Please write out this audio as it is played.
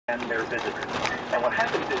and their visitors. And what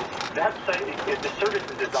happens is that site, the service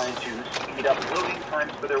is designed to speed up loading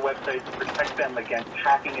times for their websites, protect them against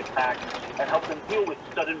hacking attacks, and help them deal with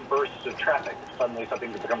sudden bursts of traffic. Suddenly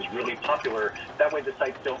something that becomes really popular, that way the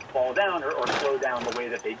sites don't fall down or slow down the way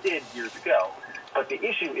that they did years ago. But the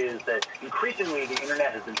issue is that increasingly the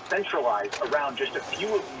internet has been centralized around just a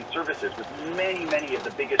few of these services, with many of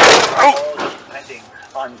the biggest all depending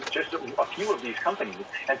on just a few of these companies.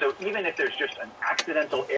 And so even if there's just an accidental